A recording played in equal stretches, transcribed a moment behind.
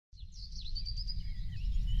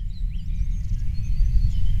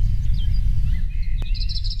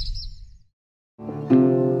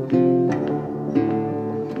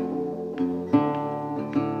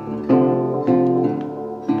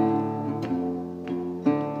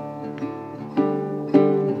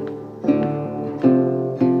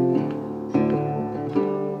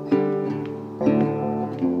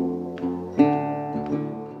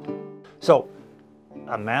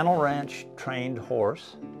A Mantle Ranch trained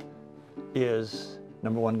horse is,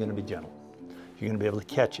 number one, going to be gentle. You're going to be able to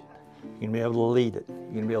catch it. You're going to be able to lead it. You're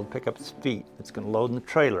going to be able to pick up its feet. It's going to load in the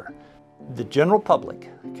trailer. The general public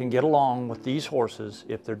can get along with these horses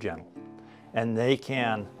if they're gentle. And they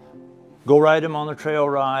can go ride them on the trail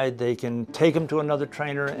ride. They can take them to another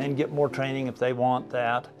trainer and get more training if they want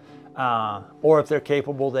that. Or if they're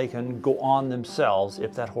capable, they can go on themselves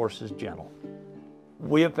if that horse is gentle.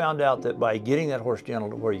 We have found out that by getting that horse gentle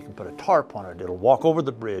to where you can put a tarp on it, it'll walk over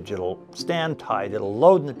the bridge, it'll stand tight, it'll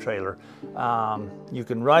load in the trailer, you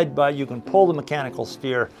can ride by, you can pull the mechanical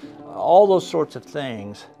steer, all those sorts of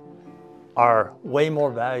things are way more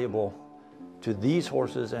valuable to these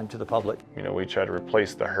horses and to the public. You know, we try to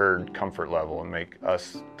replace the herd comfort level and make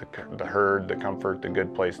us, the herd, the comfort, the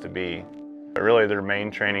good place to be. But really their main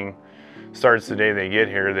training starts the day they get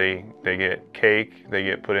here. They get cake, they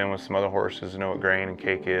get put in with some other horses who know what grain and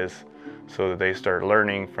cake is, so that they start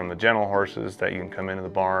learning from the gentle horses that you can come into the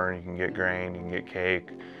barn, you can get grain, you can get cake.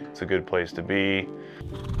 It's a good place to be.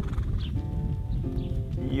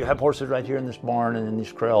 You have horses right here in this barn and in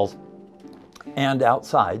these corrals and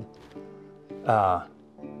outside,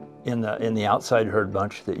 in the outside herd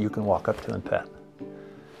bunch that you can walk up to and pet.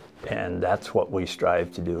 And that's what we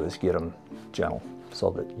strive to do, is get them gentle so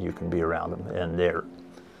that you can be around them. And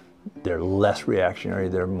they're less reactionary,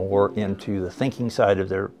 they're more into the thinking side of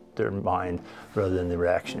their mind rather than the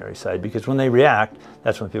reactionary side, because when they react,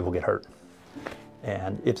 that's when people get hurt.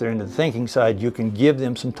 And if they're into the thinking side, you can give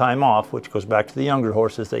them some time off, which goes back to the younger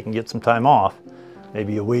horses. They can get some time off,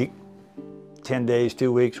 maybe a week, 10 days, 2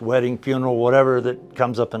 weeks, wedding, funeral, whatever that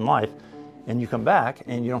comes up in life, and you come back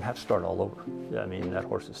and you don't have to start all over. I mean, that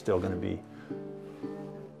horse is still going to be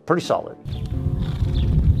pretty solid.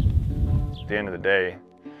 At the end of the day,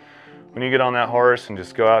 when you get on that horse and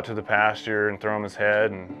just go out to the pasture and throw him his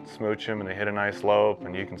head and smooch him and they hit a nice lope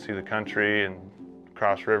and you can see the country and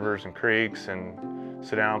cross rivers and creeks and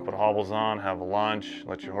sit down, put hobbles on, have a lunch,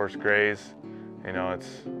 let your horse graze, you know,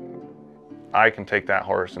 I can take that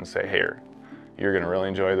horse and say, here, you're gonna really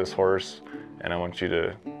enjoy this horse and I want you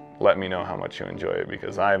to let me know how much you enjoy it,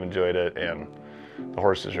 because I've enjoyed it and the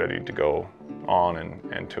horse is ready to go on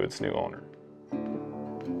and to its new owner.